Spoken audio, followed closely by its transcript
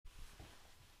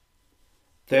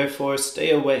Therefore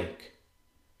stay awake,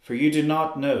 for you do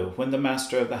not know when the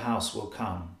master of the house will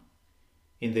come,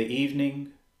 in the evening,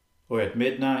 or at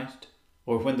midnight,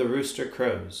 or when the rooster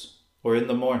crows, or in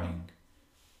the morning,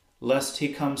 lest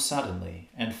he come suddenly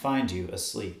and find you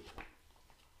asleep.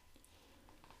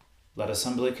 Let us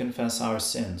humbly confess our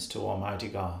sins to Almighty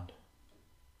God.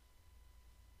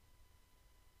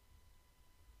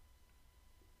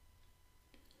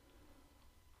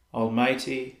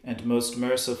 Almighty and most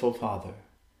merciful Father,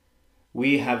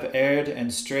 we have erred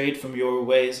and strayed from your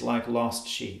ways like lost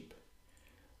sheep.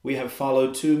 We have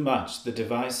followed too much the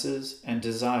devices and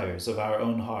desires of our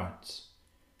own hearts.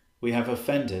 We have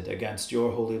offended against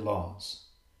your holy laws.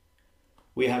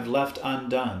 We have left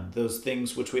undone those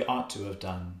things which we ought to have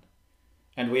done,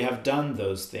 and we have done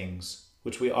those things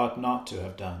which we ought not to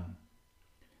have done.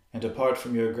 And apart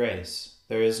from your grace,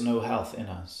 there is no health in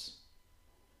us.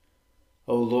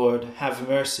 O Lord, have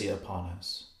mercy upon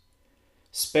us.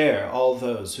 Spare all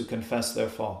those who confess their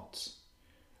faults.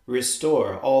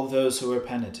 Restore all those who are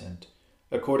penitent,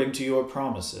 according to your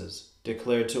promises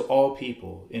declared to all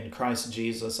people in Christ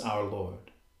Jesus our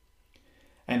Lord.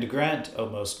 And grant, O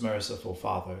most merciful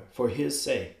Father, for his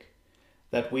sake,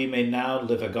 that we may now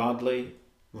live a godly,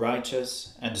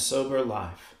 righteous, and sober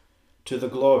life, to the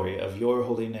glory of your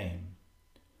holy name.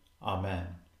 Amen.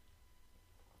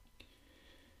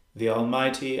 The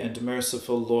Almighty and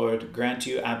merciful Lord grant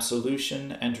you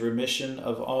absolution and remission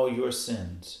of all your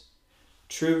sins,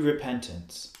 true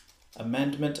repentance,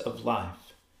 amendment of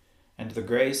life, and the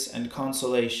grace and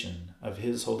consolation of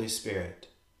his Holy Spirit.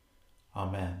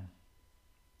 Amen.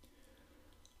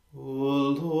 O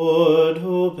Lord,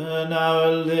 open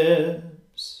our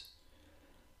lips,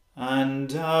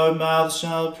 and our mouth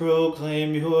shall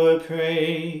proclaim your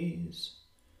praise.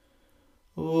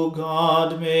 O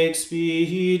God, make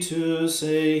speed to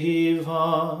save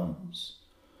us.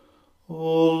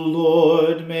 O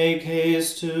Lord, make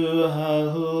haste to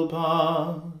help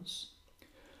us.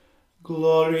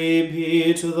 Glory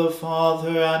be to the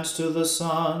Father, and to the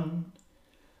Son,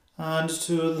 and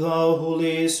to the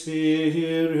Holy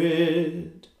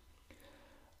Spirit,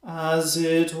 as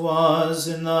it was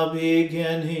in the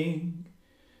beginning,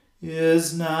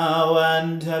 is now,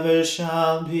 and ever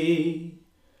shall be,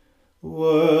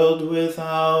 world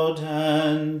without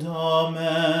end.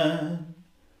 Amen.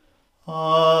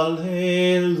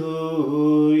 Alleluia.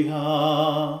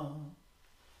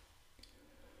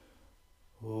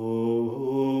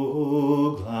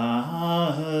 O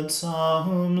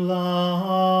gladsome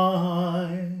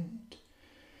light,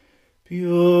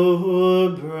 pure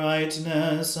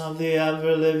brightness of the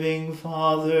ever-living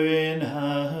Father in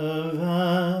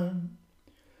heaven,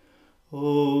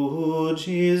 O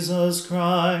Jesus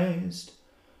Christ,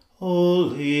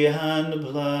 holy and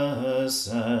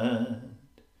blessed,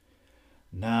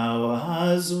 now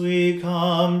as we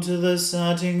come to the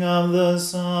setting of the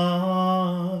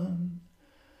sun,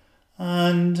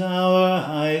 and our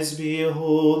eyes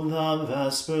behold the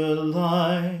vesper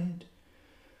light,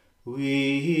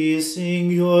 we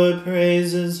sing your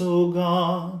praises, O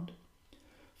God,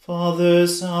 Father,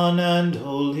 Son, and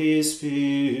Holy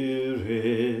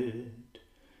Spirit.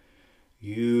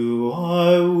 You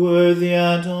are worthy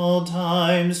at all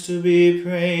times to be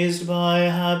praised by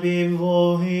happy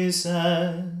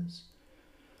voices,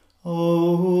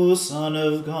 O Son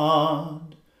of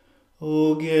God,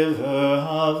 O Giver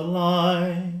of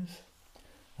life,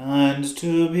 and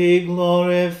to be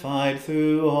glorified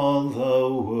through all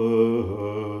the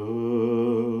world.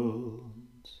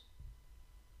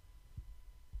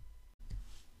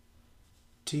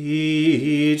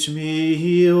 Teach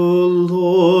me, O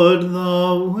Lord,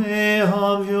 the way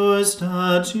of your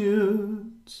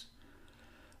statutes,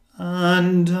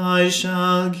 and I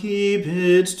shall keep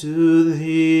it to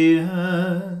the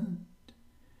end.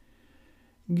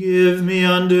 Give me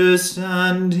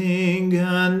understanding,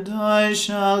 and I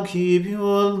shall keep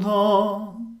your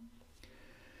law.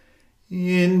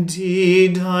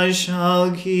 Indeed, I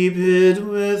shall keep it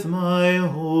with my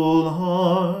whole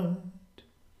heart.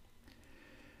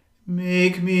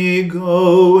 Make me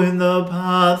go in the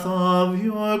path of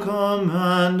your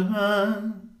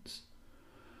commandments,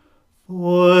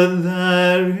 for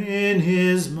therein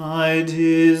is my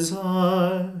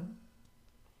desire.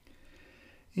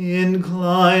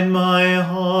 Incline my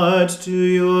heart to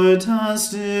your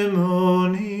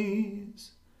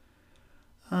testimonies,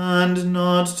 and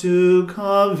not to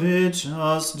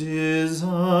covetous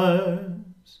desires.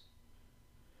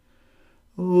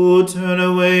 O turn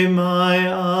away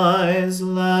my eyes,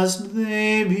 lest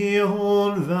they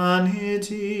behold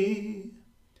vanity,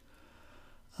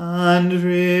 and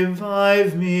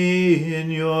revive me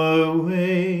in your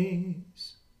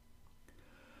ways.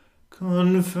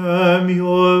 Confirm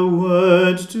your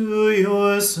word to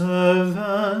your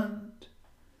servant,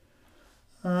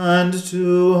 and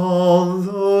to all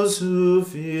those who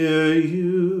fear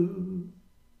you.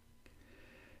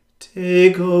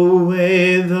 Take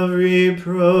away the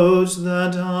reproach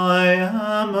that I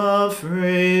am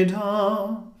afraid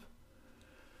of,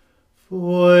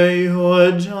 for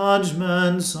your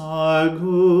judgments are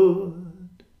good.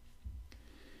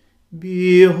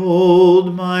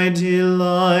 Behold, my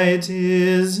delight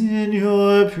is in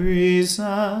your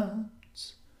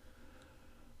precepts.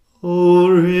 O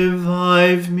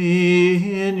revive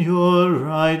me in your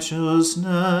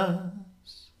righteousness.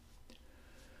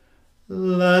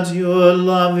 Let your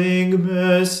loving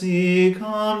mercy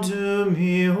come to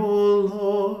me, O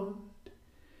Lord,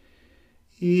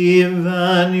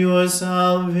 even your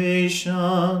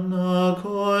salvation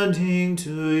according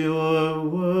to your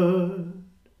word.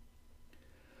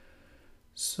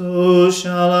 So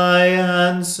shall I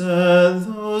answer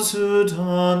those who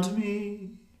taunt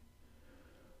me,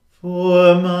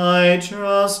 for my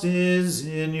trust is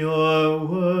in your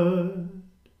word.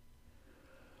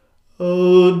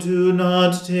 Oh, do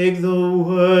not take the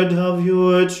word of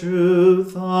your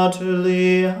truth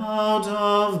utterly out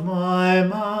of my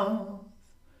mouth,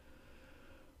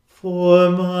 for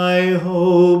my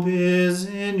hope is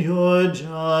in your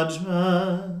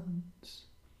judgments.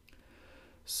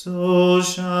 So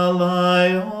shall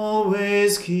I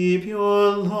always keep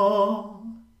your law,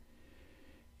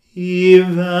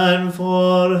 even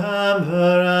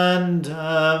forever and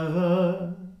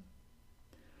ever.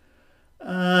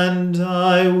 And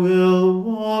I will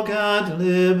walk at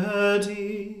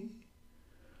liberty,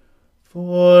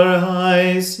 for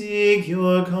I seek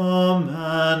your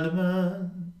commandments.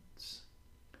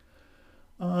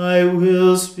 I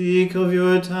will speak of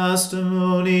your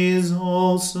testimonies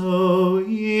also,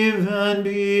 even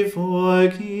before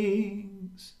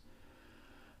kings,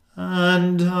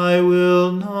 and I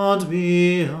will not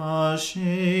be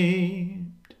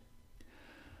ashamed.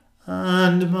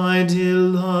 And my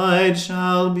delight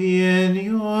shall be in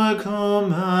your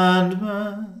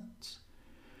commandments,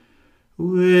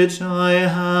 which I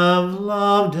have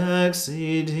loved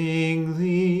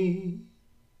exceedingly.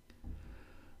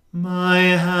 My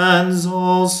hands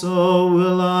also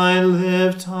will I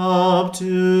lift up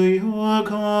to your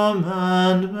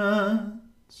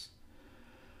commandments,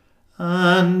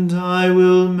 and I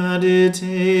will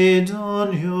meditate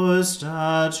on your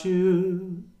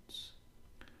statutes.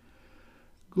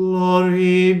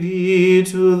 Glory be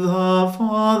to the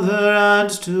Father, and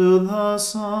to the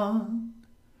Son,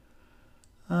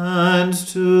 and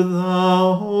to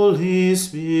the Holy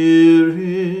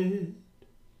Spirit,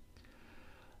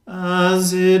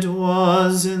 as it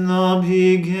was in the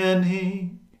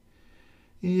beginning,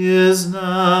 is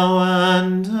now,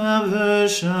 and ever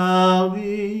shall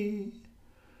be,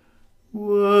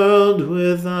 world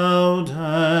without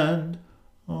end.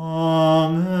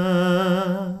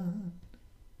 Amen.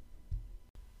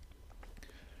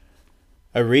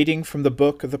 A reading from the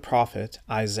book of the prophet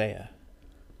Isaiah.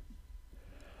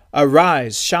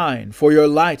 Arise, shine, for your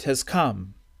light has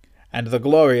come, and the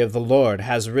glory of the Lord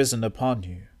has risen upon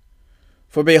you.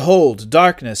 For behold,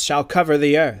 darkness shall cover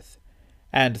the earth,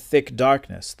 and thick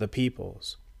darkness the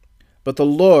peoples. But the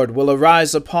Lord will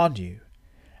arise upon you,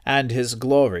 and his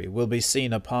glory will be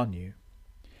seen upon you.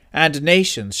 And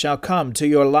nations shall come to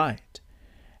your light,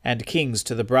 and kings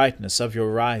to the brightness of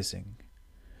your rising.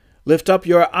 Lift up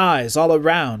your eyes all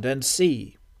around and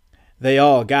see. They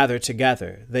all gather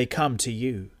together, they come to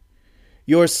you.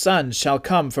 Your son shall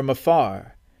come from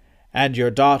afar, and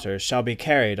your daughter shall be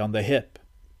carried on the hip.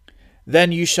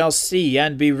 Then you shall see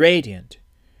and be radiant.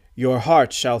 Your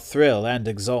heart shall thrill and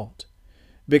exult,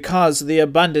 because the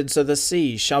abundance of the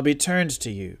sea shall be turned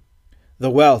to you. The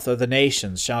wealth of the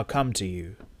nations shall come to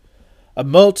you. A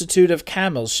multitude of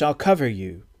camels shall cover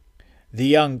you. The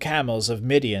young camels of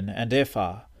Midian and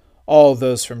Ephah, all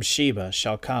those from Sheba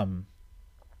shall come.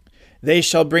 They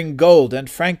shall bring gold and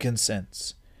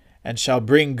frankincense, and shall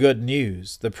bring good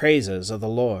news, the praises of the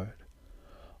Lord.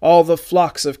 All the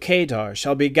flocks of Kedar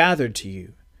shall be gathered to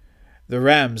you. The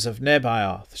rams of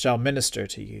Nebaioth shall minister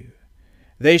to you.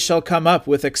 They shall come up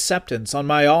with acceptance on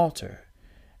my altar,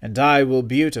 and I will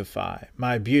beautify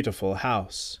my beautiful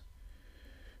house.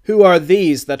 Who are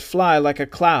these that fly like a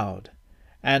cloud,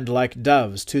 and like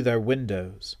doves to their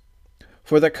windows?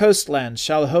 For the coastlands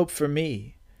shall hope for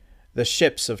me, the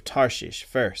ships of Tarshish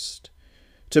first,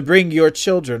 to bring your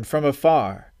children from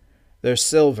afar, their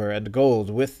silver and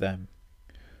gold with them,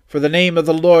 for the name of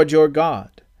the Lord your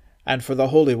God, and for the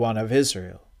Holy One of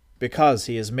Israel, because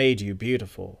he has made you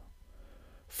beautiful.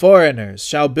 Foreigners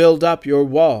shall build up your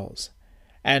walls,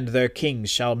 and their kings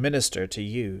shall minister to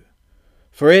you.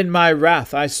 For in my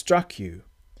wrath I struck you,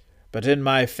 but in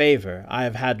my favor I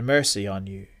have had mercy on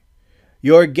you.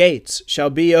 Your gates shall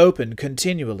be open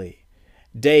continually,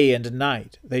 day and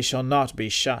night they shall not be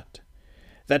shut,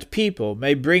 that people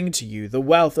may bring to you the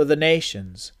wealth of the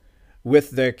nations,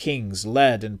 with their kings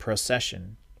led in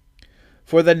procession.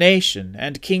 For the nation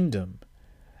and kingdom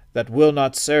that will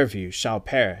not serve you shall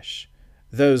perish,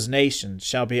 those nations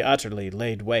shall be utterly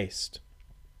laid waste.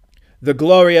 The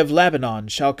glory of Lebanon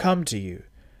shall come to you,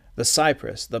 the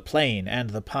cypress, the plane,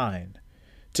 and the pine,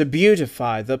 to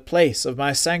beautify the place of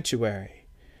my sanctuary,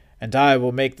 and I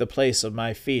will make the place of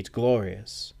my feet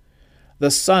glorious.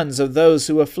 The sons of those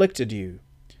who afflicted you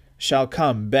shall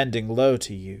come bending low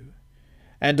to you,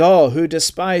 and all who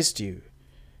despised you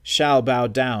shall bow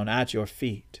down at your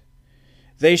feet.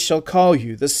 They shall call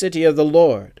you the city of the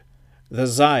Lord, the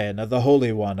Zion of the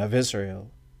Holy One of Israel.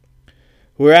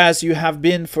 Whereas you have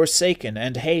been forsaken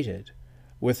and hated,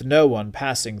 with no one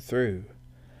passing through,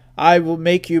 I will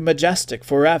make you majestic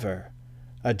forever,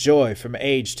 a joy from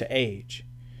age to age.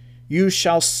 You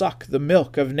shall suck the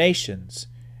milk of nations,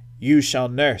 you shall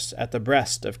nurse at the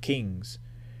breast of kings.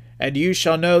 And you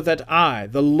shall know that I,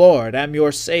 the Lord, am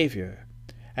your Saviour,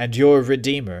 and your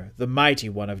Redeemer, the Mighty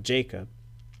One of Jacob.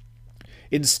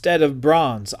 Instead of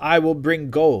bronze I will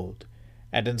bring gold,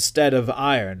 and instead of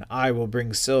iron I will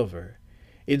bring silver,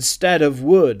 instead of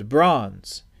wood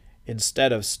bronze,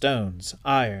 instead of stones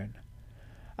iron.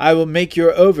 I will make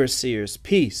your overseers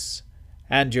peace,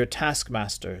 and your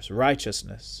taskmasters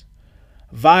righteousness.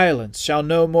 Violence shall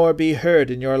no more be heard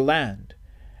in your land,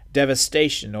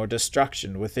 devastation or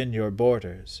destruction within your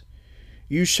borders.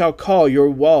 You shall call your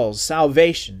walls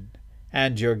salvation,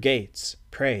 and your gates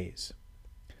praise.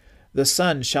 The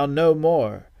sun shall no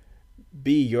more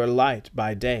be your light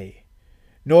by day,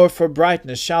 nor for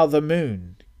brightness shall the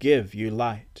moon give you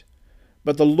light.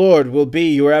 But the Lord will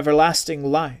be your everlasting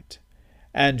light,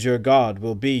 and your God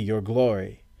will be your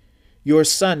glory. Your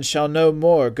sun shall no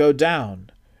more go down,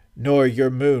 nor your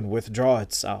moon withdraw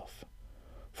itself.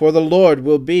 For the Lord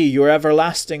will be your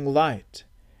everlasting light,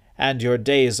 and your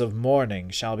days of mourning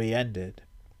shall be ended.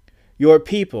 Your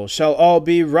people shall all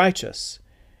be righteous,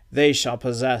 they shall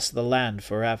possess the land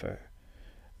forever.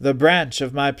 The branch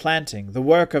of my planting, the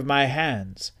work of my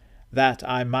hands, that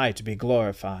I might be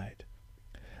glorified.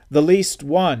 The least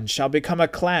one shall become a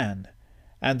clan,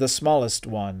 and the smallest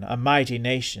one a mighty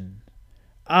nation.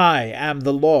 I am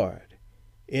the Lord.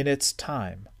 In its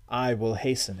time I will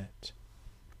hasten it.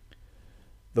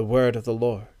 The word of the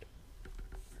Lord.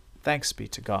 Thanks be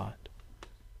to God.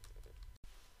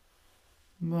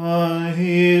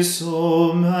 My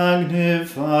soul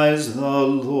magnifies the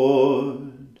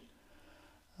Lord,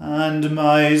 and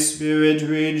my spirit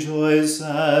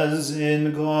rejoices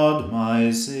in God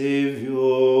my Saviour.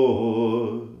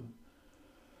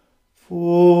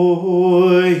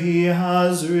 For he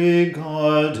has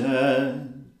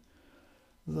regarded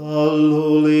the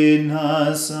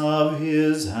lowliness of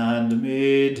his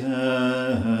handmaiden.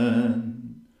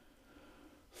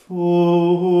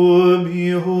 For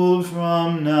behold,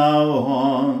 from now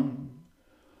on,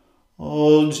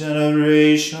 all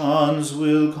generations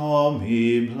will call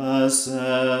me blessed.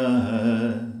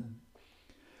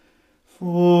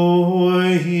 For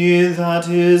he that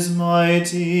is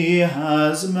mighty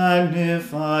has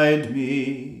magnified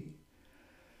me,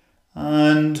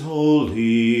 and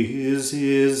holy is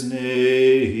his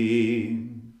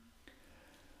name.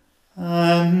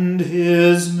 And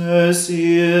his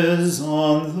mercy is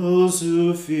on those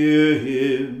who fear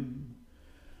him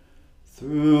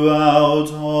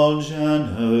throughout all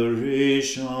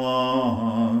generations.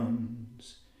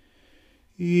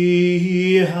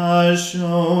 He has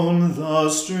shown the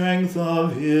strength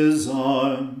of his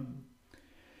arm.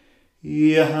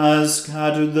 He has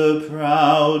scattered the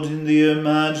proud in the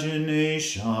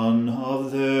imagination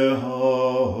of their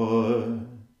heart.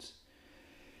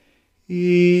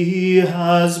 He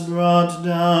has brought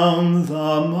down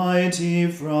the mighty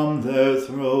from their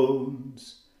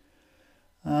thrones,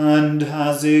 and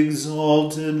has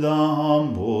exalted the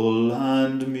humble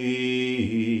and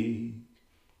meek.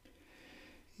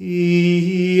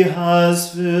 He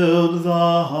has filled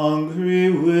the hungry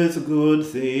with good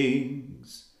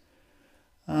things,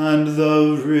 and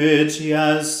the rich he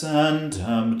has sent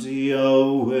empty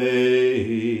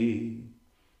away.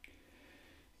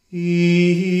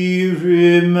 He,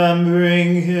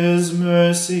 remembering his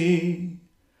mercy,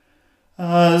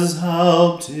 has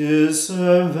helped his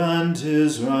servant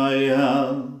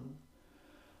Israel,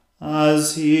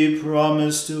 as he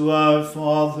promised to our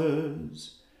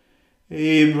fathers,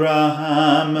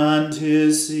 Abraham and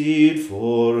his seed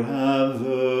forever.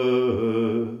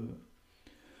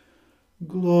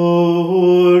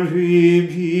 Glory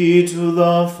be to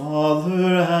the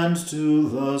Father and to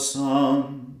the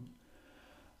Son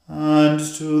and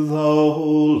to the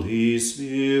Holy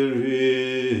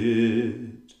Spirit,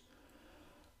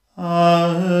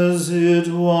 as it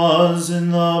was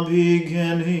in the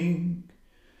beginning,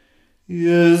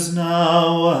 is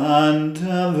now, and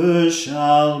ever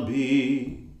shall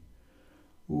be,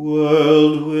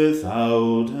 world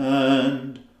without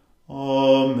end.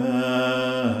 Amen.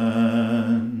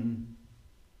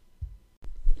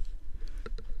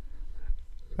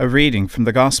 A reading from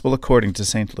the Gospel according to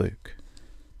St. Luke.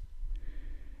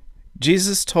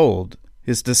 Jesus told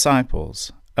his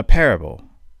disciples a parable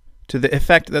to the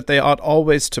effect that they ought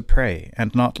always to pray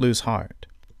and not lose heart.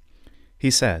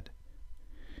 He said,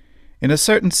 "In a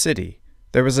certain city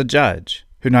there was a judge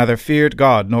who neither feared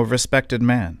God nor respected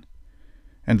man.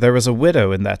 And there was a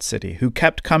widow in that city who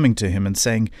kept coming to him and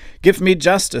saying, 'Give me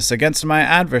justice against my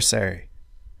adversary.'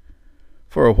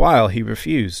 For a while he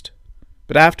refused,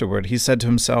 but afterward he said to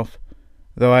himself,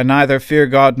 'Though I neither fear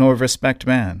God nor respect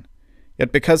man,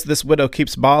 yet because this widow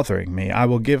keeps bothering me, I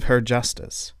will give her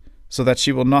justice, so that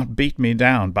she will not beat me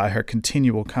down by her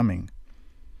continual coming.'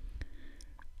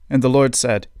 And the Lord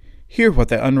said, 'Hear what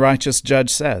the unrighteous judge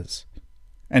says.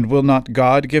 And will not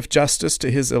God give justice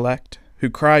to his elect, who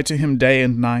cry to him day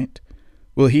and night?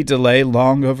 Will he delay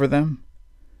long over them?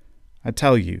 I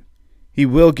tell you, he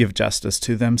will give justice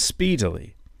to them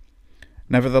speedily.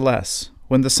 Nevertheless,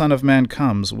 when the Son of Man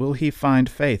comes, will he find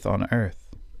faith on earth?'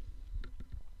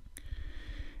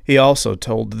 He also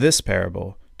told this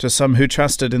parable to some who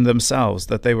trusted in themselves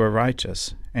that they were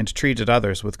righteous, and treated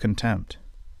others with contempt.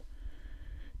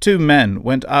 2 men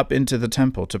went up into the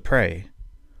temple to pray,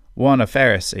 one a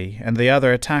Pharisee and the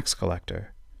other a tax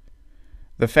collector.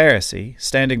 The Pharisee,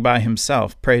 standing by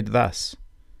himself, prayed thus,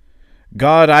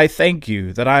 'God, I thank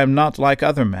you that I am not like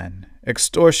other men,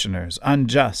 extortioners,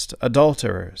 unjust,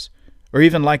 adulterers, or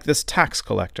even like this tax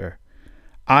collector.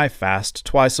 I fast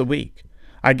twice a week.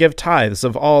 I give tithes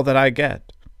of all that I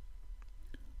get.'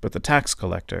 But the tax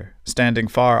collector, standing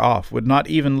far off, would not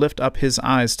even lift up his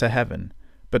eyes to heaven,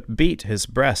 but beat his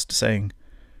breast, saying,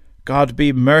 'God,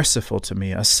 be merciful to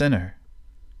me, a sinner.'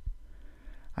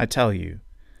 I tell you,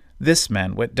 this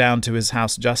man went down to his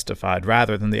house justified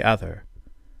rather than the other.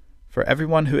 For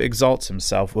everyone who exalts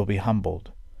himself will be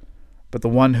humbled, but the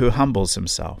one who humbles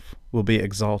himself will be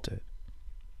exalted."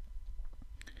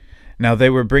 Now they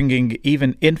were bringing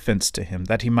even infants to him,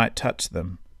 that he might touch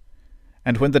them.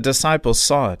 And when the disciples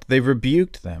saw it, they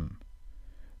rebuked them.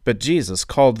 But Jesus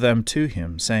called them to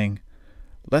him, saying,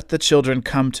 "Let the children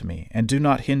come to me, and do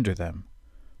not hinder them,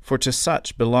 for to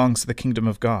such belongs the kingdom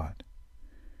of God.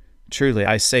 Truly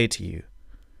I say to you,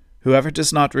 whoever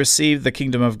does not receive the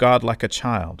kingdom of God like a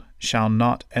child shall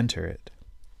not enter it."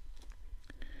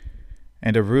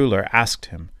 And a ruler asked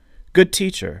him, "Good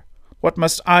teacher, what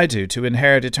must I do to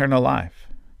inherit eternal life?"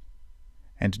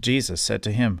 And Jesus said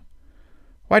to him,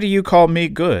 "Why do you call me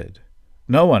good?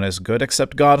 No one is good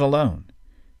except God alone.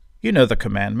 You know the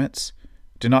commandments.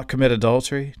 Do not commit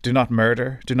adultery, do not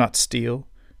murder, do not steal,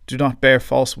 do not bear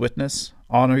false witness,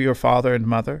 honor your father and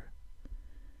mother."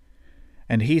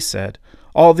 And he said,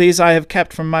 "All these I have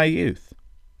kept from my youth."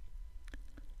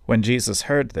 When Jesus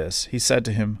heard this, he said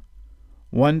to him,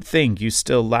 "One thing you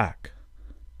still lack.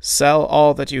 Sell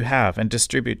all that you have and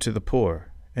distribute to the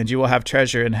poor, and you will have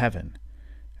treasure in heaven.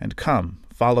 And come,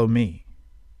 follow me."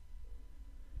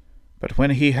 But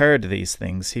when he heard these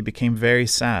things, he became very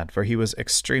sad, for he was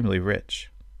extremely rich.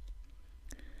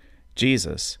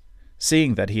 Jesus,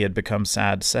 seeing that he had become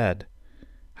sad, said,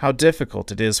 "How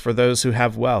difficult it is for those who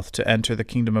have wealth to enter the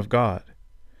kingdom of God.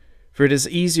 For it is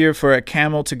easier for a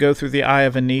camel to go through the eye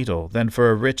of a needle than for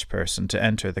a rich person to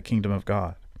enter the kingdom of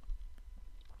God."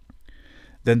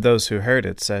 Then those who heard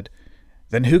it said,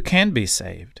 "Then who can be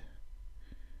saved?"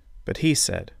 But he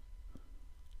said,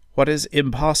 "What is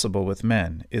impossible with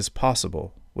men is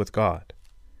possible with God."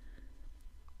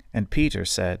 And Peter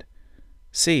said,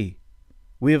 "See,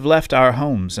 we have left our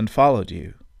homes and followed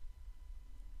you."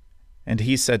 And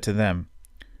he said to them,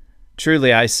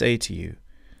 "Truly I say to you,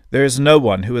 there is no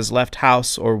one who has left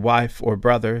house or wife or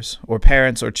brothers or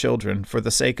parents or children for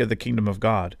the sake of the kingdom of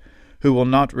God, who will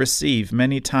not receive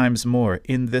many times more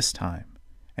in this time,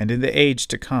 and in the age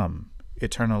to come,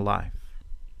 eternal life."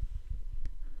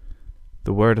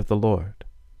 The word of the Lord.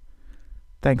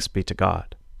 Thanks be to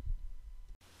God.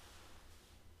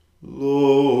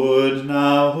 Lord,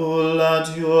 now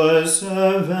let your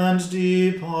servant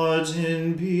depart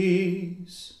in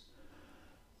peace,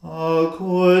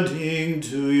 according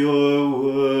to your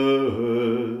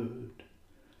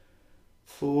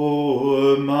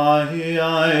For my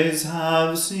eyes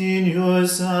have seen your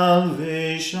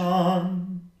salvation,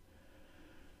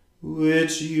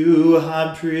 which you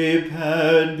have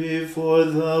prepared before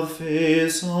the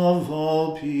face of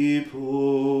all people,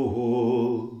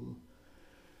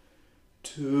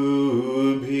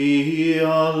 to be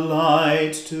a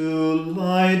light to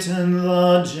lighten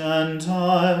the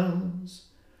Gentiles,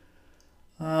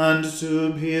 and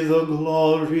to be the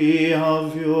glory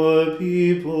of your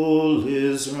people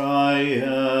Israel.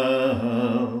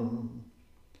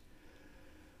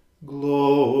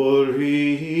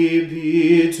 Glory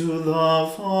be to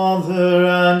the Father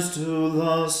and to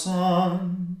the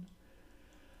Son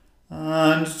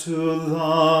and to the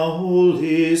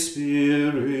Holy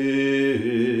Spirit,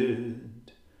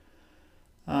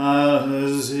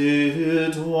 as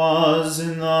it was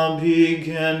in the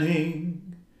beginning,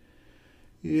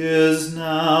 is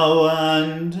now,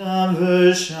 and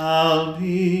ever shall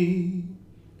be,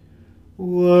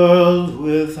 world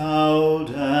without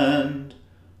end.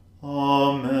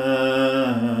 Amen.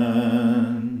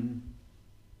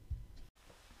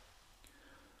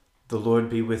 The Lord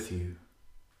be with you.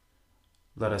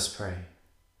 Let us pray.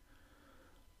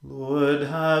 Lord,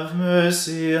 have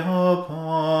mercy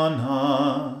upon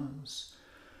us.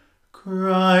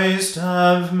 Christ,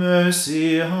 have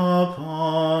mercy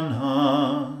upon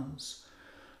us.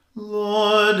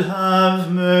 Lord,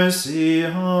 have mercy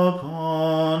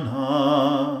upon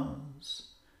us.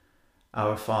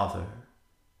 Our Father,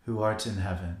 who art in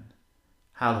heaven,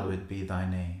 hallowed be thy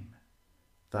name.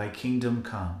 Thy kingdom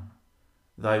come,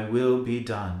 thy will be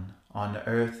done on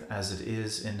earth as it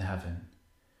is in heaven.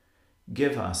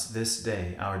 Give us this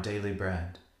day our daily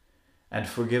bread, and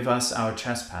forgive us our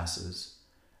trespasses,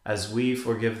 as we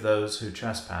forgive those who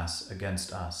trespass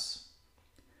against us.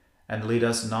 And lead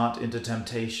us not into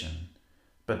temptation,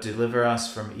 but deliver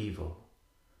us from evil.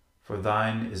 For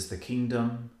thine is the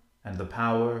kingdom, and the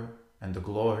power, and the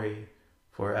glory,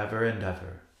 forever and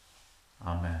ever.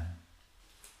 Amen.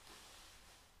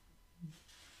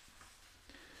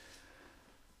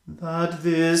 That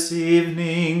this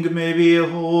evening may be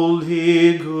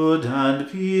wholly good and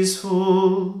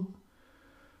peaceful,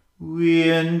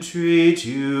 we entreat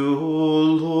you, O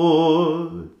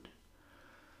Lord,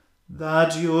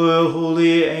 that your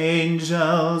holy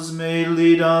angels may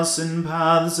lead us in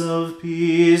paths of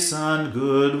peace and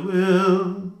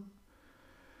goodwill.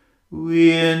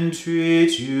 We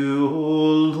entreat you, O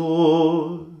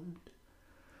Lord,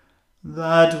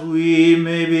 that we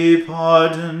may be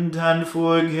pardoned and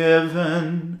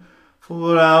forgiven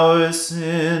for our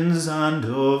sins and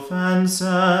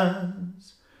offenses.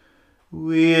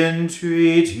 We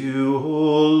entreat you,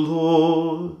 O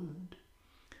Lord,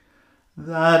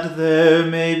 that there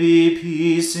may be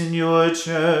peace in your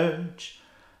church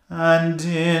and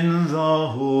in the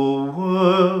whole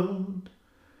world.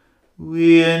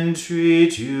 We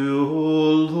entreat you,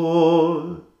 O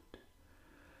Lord,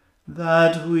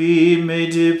 that we may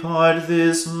depart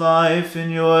this life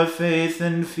in your faith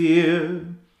and fear,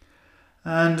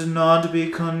 and not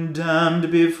be condemned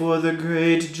before the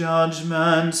great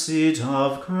judgment seat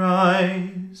of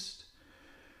Christ.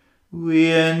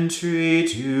 We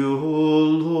entreat you, O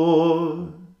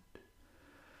Lord,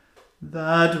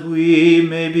 that we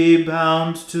may be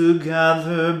bound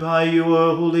together by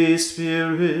your Holy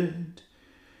Spirit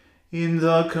in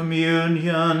the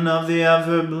communion of the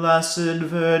ever-blessed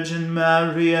Virgin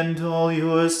Mary and all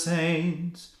your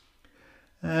saints,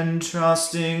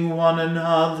 entrusting one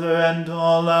another and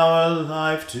all our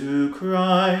life to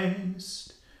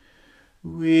Christ.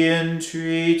 We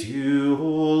entreat you,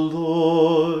 O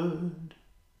Lord.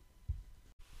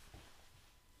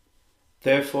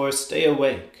 Therefore stay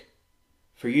awake,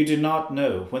 for you do not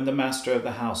know when the master of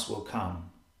the house will come,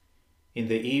 in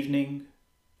the evening,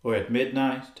 or at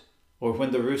midnight, or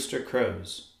when the rooster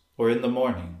crows, or in the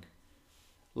morning,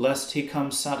 lest he come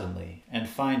suddenly and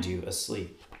find you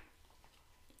asleep.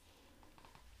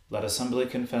 Let us humbly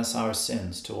confess our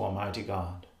sins to Almighty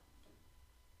God.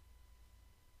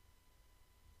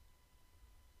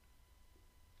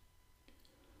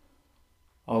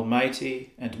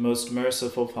 Almighty and most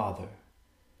merciful Father,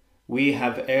 we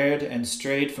have erred and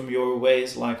strayed from your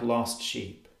ways like lost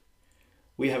sheep.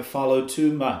 We have followed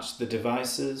too much the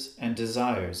devices and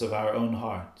desires of our own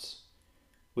hearts.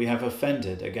 We have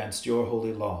offended against your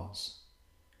holy laws.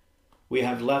 We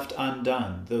have left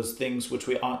undone those things which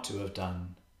we ought to have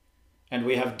done, and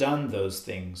we have done those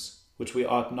things which we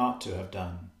ought not to have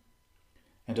done.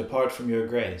 And apart from your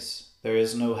grace, there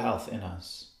is no health in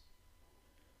us.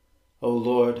 O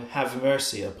Lord, have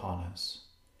mercy upon us.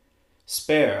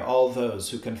 Spare all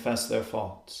those who confess their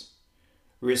faults.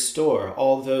 Restore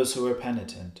all those who are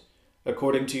penitent,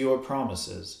 according to your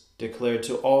promises, declared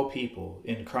to all people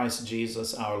in Christ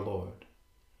Jesus our Lord.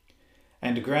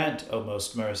 And grant, O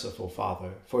most merciful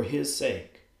Father, for his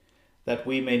sake, that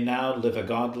we may now live a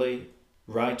godly,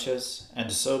 righteous,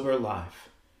 and sober life,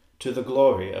 to the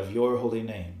glory of your holy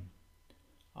name.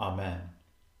 Amen.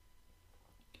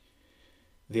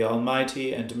 The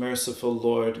Almighty and merciful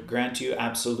Lord grant you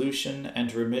absolution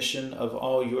and remission of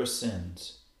all your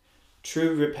sins,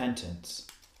 true repentance,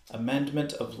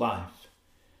 amendment of life,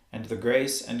 and the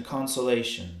grace and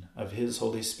consolation of his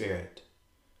Holy Spirit.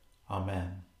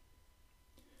 Amen.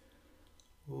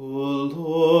 O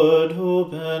Lord,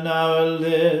 open our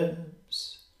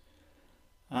lips,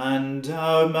 and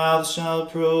our mouth shall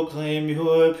proclaim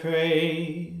your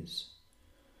praise.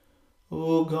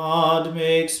 O God,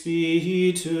 make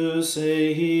speed to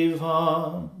save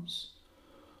us.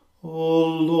 O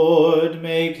Lord,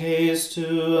 make haste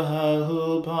to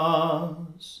help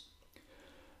us.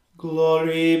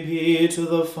 Glory be to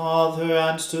the Father,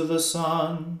 and to the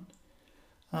Son,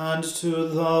 and to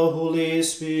the Holy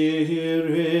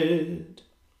Spirit,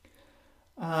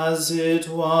 as it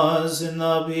was in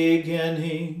the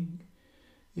beginning,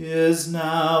 is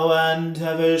now, and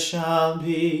ever shall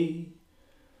be,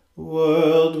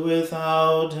 world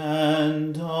without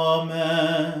end.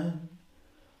 Amen.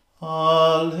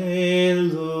 Alleluia.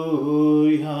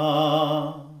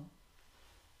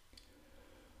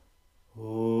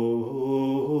 O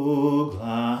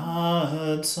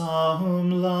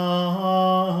gladsome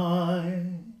light,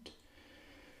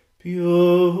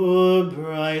 pure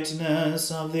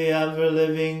brightness of the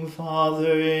ever-living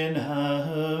Father in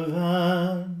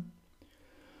heaven,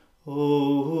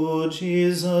 O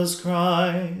Jesus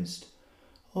Christ,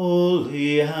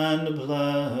 holy and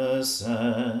blessed,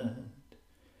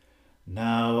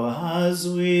 now as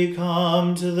we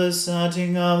come to the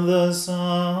setting of the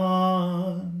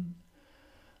sun,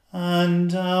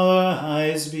 and our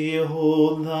eyes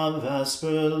behold the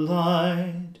vesper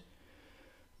light,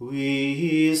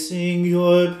 we sing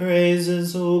your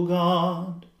praises, O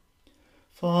God,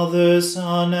 Father,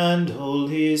 Son, and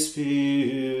Holy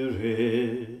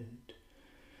Spirit.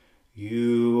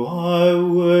 You are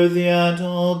worthy at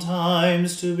all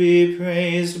times to be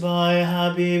praised by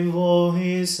happy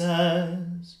voices,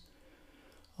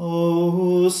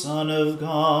 O Son of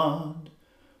God,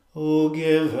 O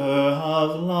Giver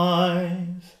of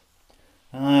life,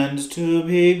 and to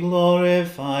be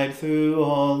glorified through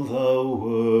all the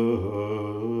world.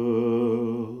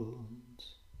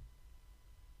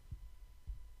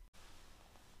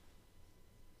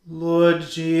 Lord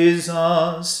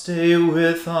Jesus, stay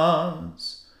with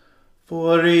us,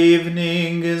 for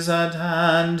evening is at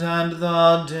hand and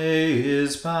the day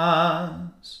is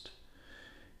past.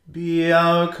 Be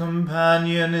our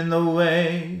companion in the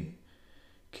way,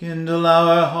 kindle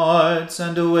our hearts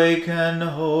and awaken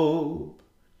hope,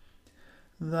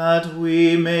 that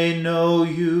we may know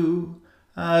you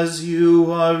as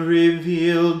you are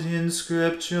revealed in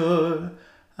Scripture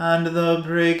and the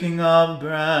breaking of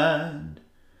bread.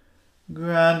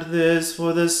 Grant this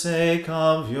for the sake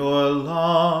of your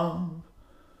love.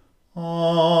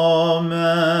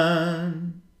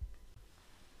 Amen.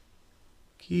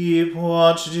 Keep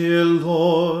watch, dear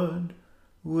Lord,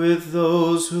 with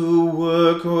those who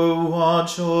work or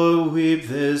watch or weep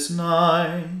this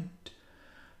night,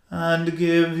 and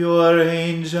give your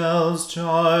angels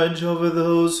charge over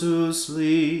those who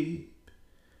sleep.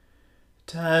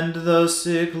 Tend the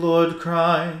sick, Lord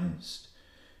Christ.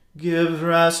 Give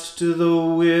rest to the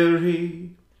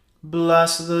weary,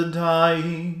 bless the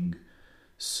dying,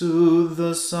 soothe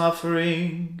the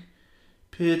suffering,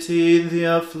 pity the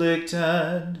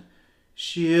afflicted,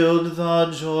 shield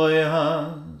the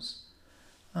joyous,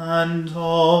 and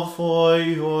all for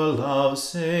your love's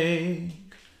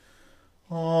sake.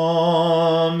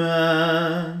 Amen.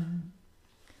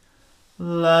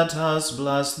 Let us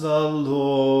bless the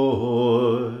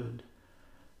Lord.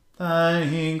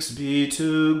 Thanks be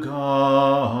to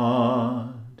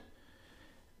God.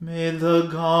 May the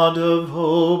God of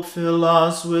hope fill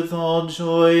us with all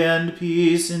joy and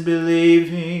peace in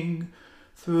believing,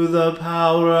 through the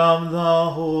power of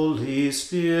the Holy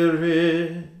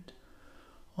Spirit.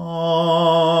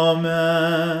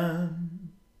 Amen.